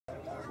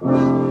Give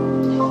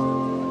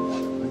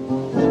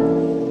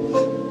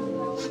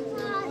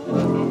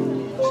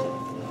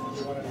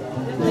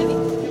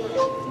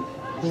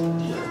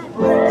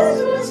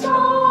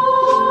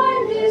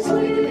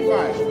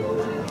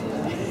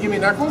me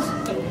knuckles.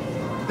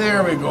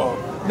 There we go.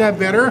 Is that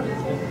better?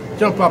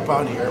 Jump up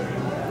on here.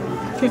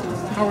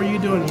 How are you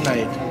doing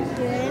tonight?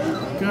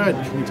 Good. Good.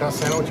 Can you tell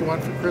Santa what you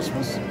want for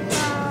Christmas?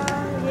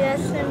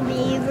 Justin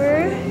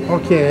Bieber.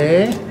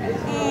 Okay.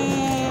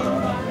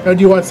 And Now,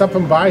 do you want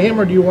something by him,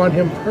 or do you want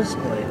him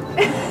personally?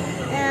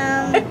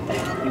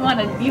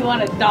 You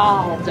want a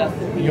doll,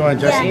 Justin Bieber. You want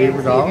a Justin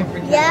Bieber doll?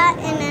 yeah,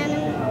 and then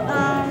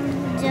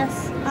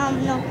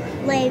no,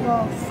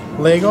 Legos.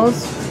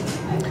 Legos?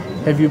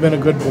 Have you been a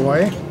good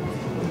boy?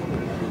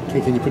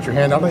 Okay, can you put your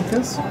hand out like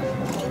this?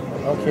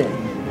 Okay.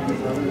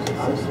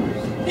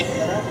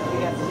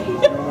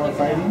 More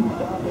fighting.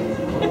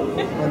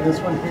 And this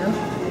one here.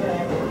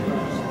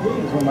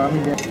 This one, mommy.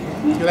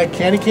 You like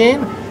candy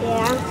cane?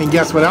 Yeah. And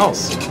guess what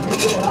else?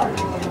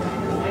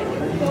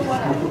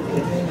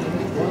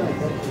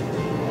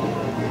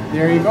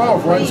 There you go,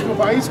 one scoop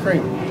of ice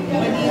cream.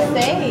 What do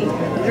you say?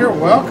 You're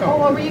welcome. Oh,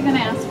 what were you going to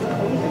ask for?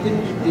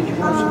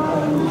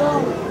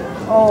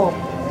 Oh,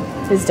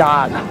 his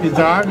dog. His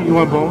dog? You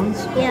want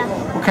bones? Yeah.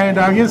 What kind of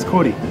dog is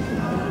Cody?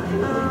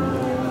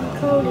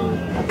 Cody.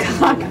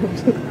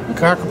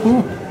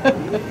 Cockapoo?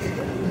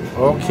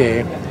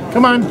 Okay.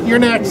 Come on, you're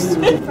next.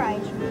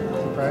 Surprise.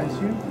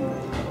 Surprise you?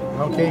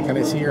 Okay, can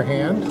I see your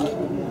hand?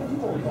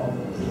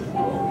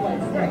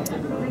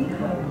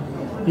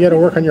 You gotta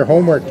work on your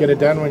homework, get it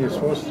done when you're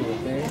supposed to,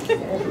 okay?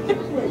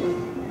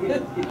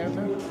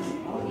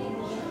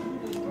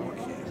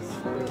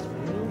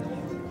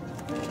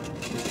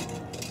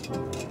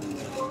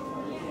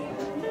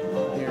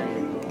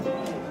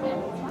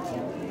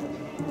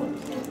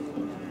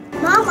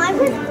 Mom, I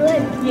was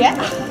good. Yeah.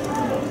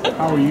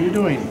 How are you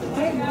doing?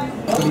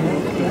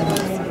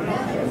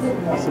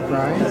 A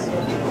surprise?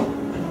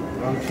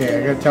 Okay,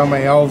 I gotta tell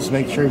my elves,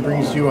 make sure he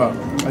brings you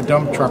a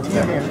dump truck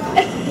then.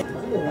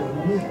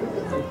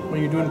 Well,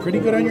 you're doing pretty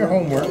good on your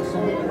homework.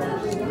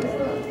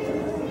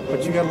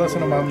 But you gotta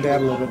listen to Mom and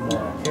Dad a little bit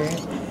more, okay?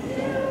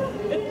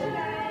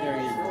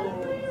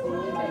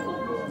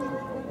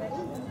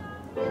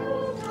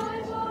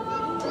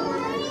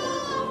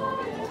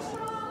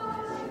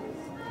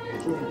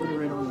 There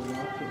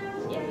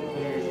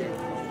you go.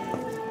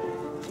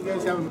 You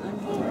guys have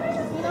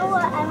You know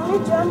what? I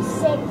want a drum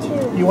set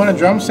too. You want a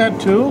drum set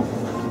too?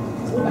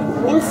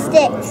 And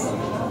sticks.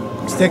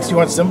 Sticks, you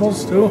want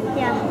cymbals too?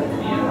 Yeah.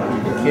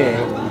 Okay.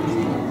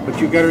 But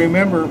you gotta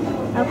remember,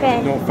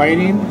 Okay. no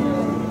fighting.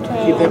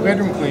 Okay. Keep that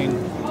bedroom clean.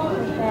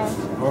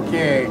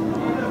 Okay.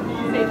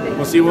 Okay.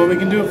 We'll see what we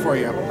can do for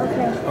you.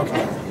 Okay.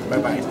 Okay.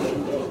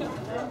 Bye-bye.